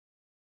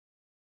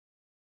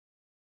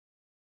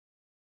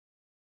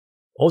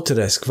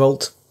Autodesk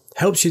Vault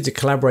helps you to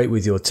collaborate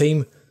with your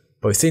team,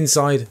 both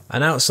inside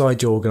and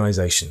outside your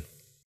organization.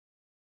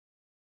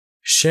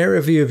 Share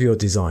a view of your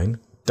design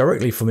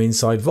directly from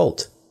inside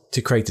Vault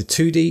to create a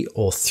 2D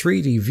or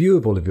 3D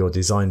viewable of your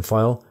design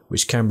file,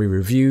 which can be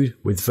reviewed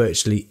with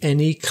virtually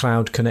any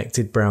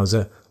cloud-connected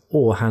browser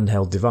or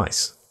handheld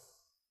device.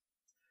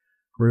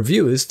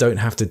 Reviewers don't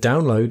have to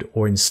download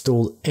or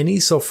install any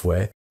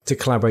software to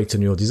collaborate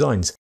on your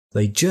designs.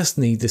 They just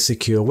need the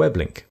secure web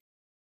link.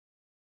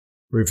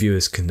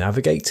 Reviewers can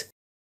navigate,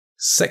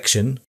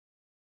 section,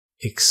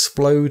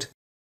 explode,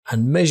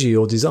 and measure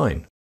your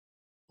design.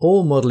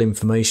 All model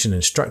information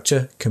and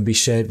structure can be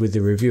shared with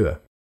the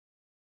reviewer.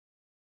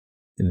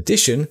 In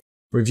addition,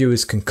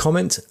 reviewers can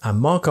comment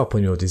and mark up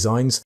on your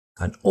designs,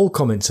 and all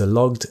comments are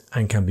logged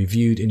and can be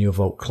viewed in your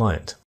Vault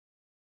client.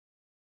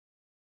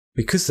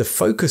 Because the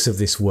focus of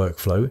this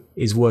workflow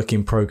is work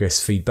in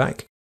progress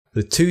feedback,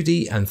 the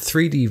 2D and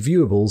 3D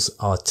viewables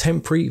are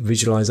temporary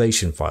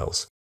visualization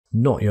files,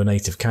 not your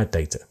native CAD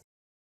data.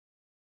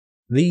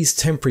 These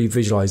temporary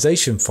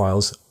visualization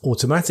files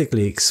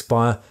automatically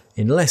expire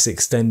unless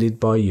extended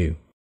by you.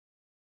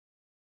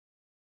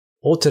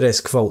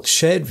 Autodesk Vault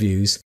shared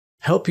views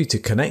help you to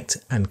connect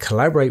and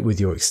collaborate with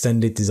your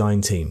extended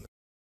design team.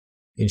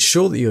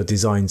 Ensure that your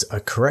designs are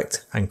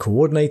correct and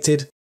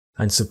coordinated,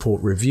 and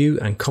support review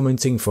and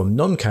commenting from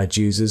non-CAD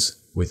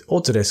users with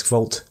Autodesk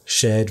Vault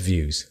shared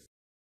views.